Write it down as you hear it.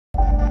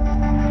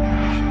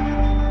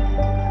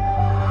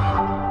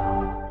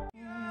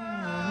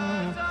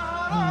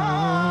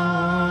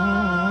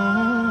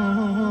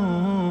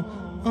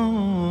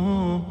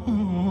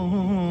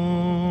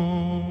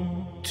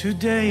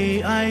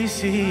Today I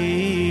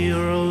see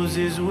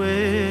roses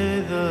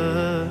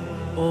wither,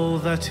 all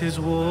that is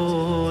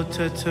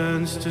water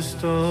turns to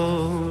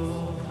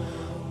stone.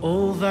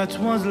 All that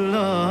was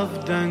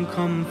loved and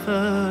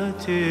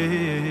comforted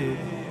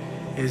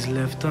is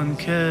left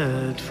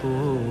uncared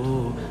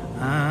for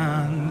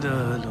and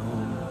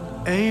alone.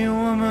 A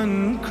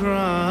woman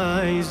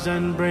cries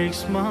and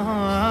breaks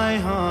my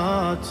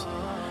heart.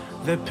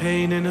 The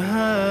pain in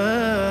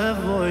her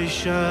voice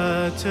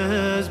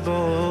shatters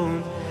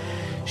bone.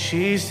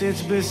 She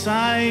sits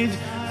beside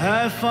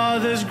her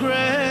father's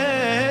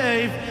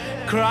grave,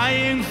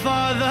 crying,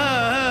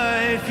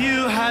 "Father, if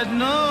you had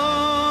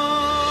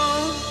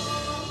known."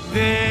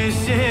 This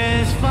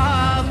is Fatima,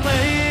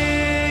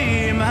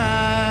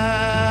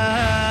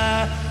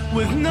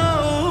 with no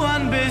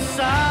one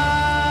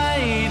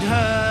beside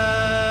her,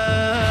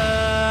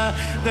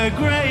 the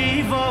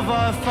grave of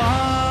her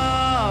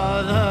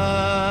father.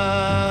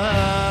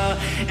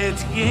 It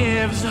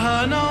gives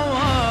her no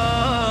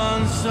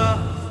answer.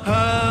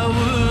 Her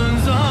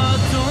wounds are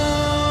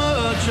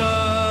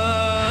torture.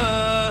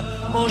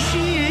 All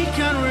she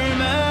can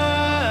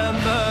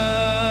remember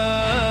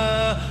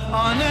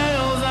are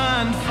nails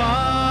and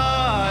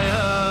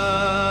fire,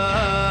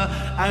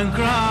 and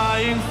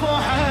crying for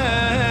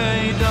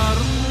Haydar.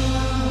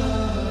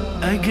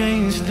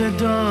 Against the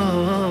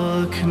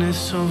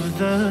darkness of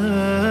the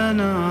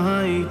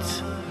night,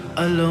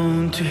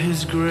 alone to his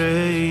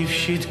grave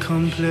she'd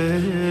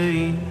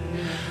complain.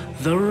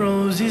 The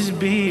roses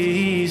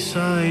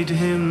beside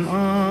him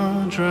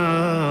are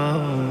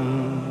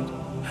drowned.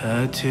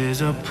 Her tears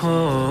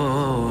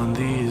upon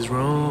these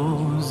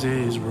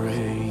roses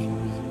rain.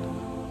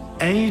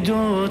 A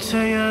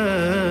daughter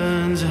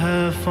yearns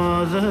her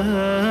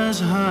father's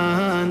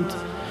hand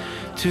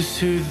to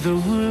soothe the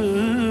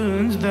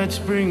wounds that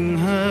bring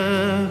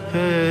her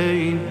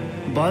pain.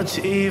 But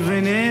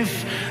even if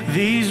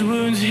these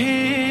wounds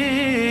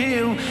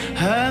heal,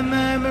 her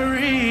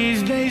memories,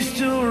 they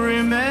still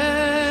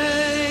remain.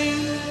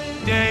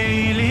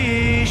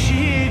 Daily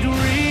she'd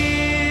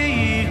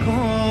recall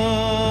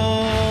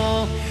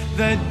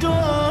the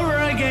door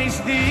against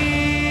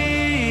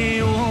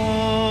the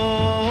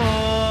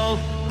wall,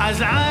 as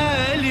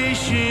Ali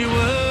she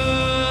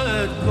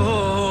would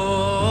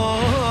call.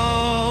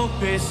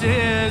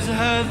 Pisses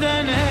her the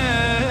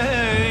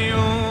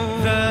nail,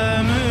 the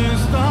moon,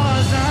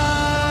 stars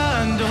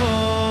and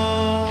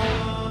all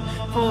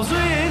falls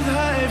with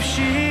her if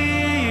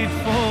she'd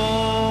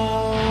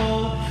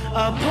fall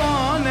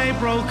upon a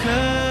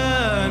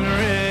broken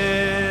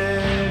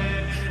rib.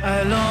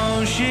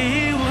 Alone she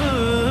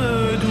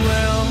would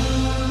dwell.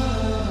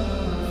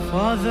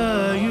 Father,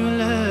 you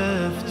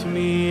left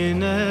me in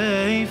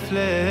a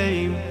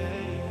flame.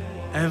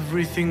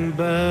 Everything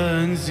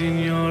burns in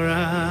your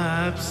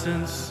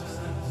absence.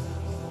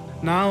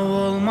 Now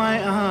all my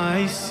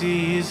eyes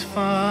see is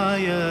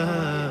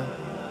fire,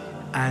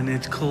 and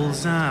it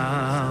calls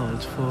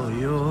out for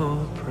your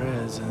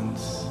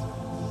presence.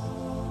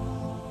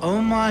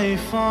 Oh my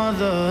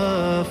Father,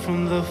 from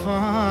the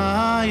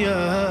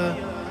fire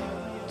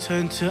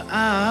turn to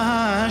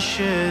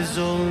ashes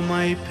all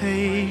my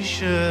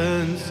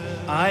patience.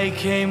 I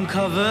came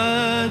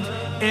covered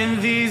in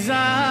these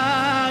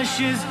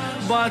ashes,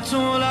 but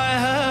all I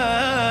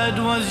heard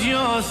was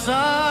your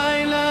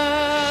silence.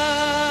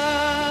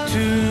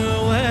 To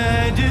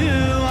where do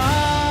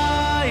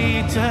I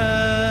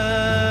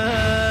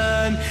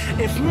turn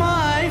if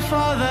my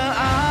Father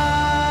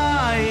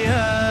I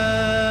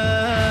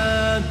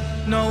heard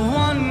no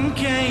one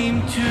came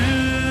to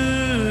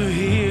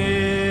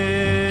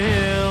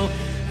heal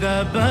the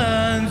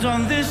burns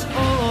on this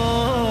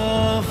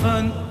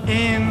orphan?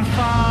 In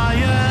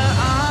fire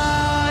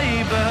I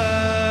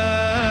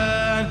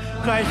burn.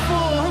 Cry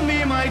for me,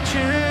 my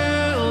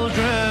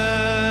children.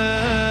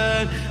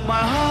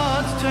 My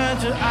heart's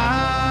turned to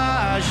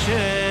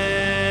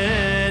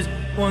ashes,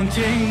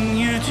 wanting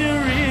you to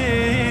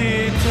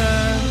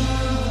return.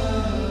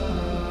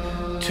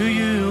 To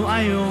you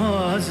I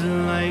was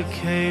like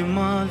a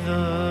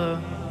mother.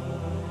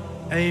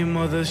 A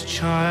mother's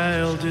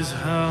child is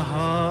her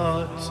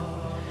heart.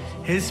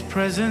 His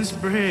presence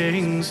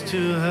brings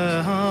to her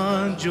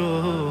heart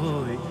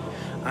joy,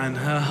 and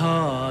her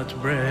heart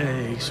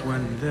breaks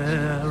when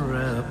they're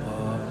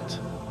apart.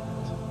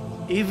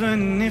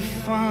 Even if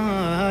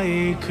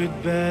I could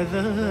bear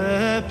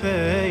the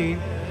pain,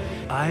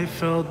 I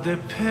felt the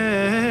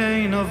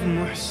pain of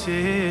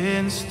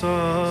Muhsin's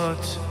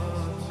start.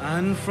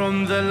 And from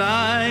the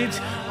light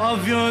of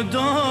your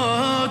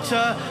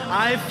daughter,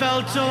 I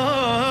felt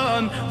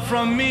torn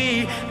from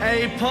me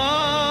a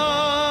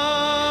part.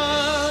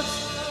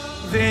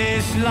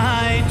 This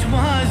light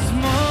was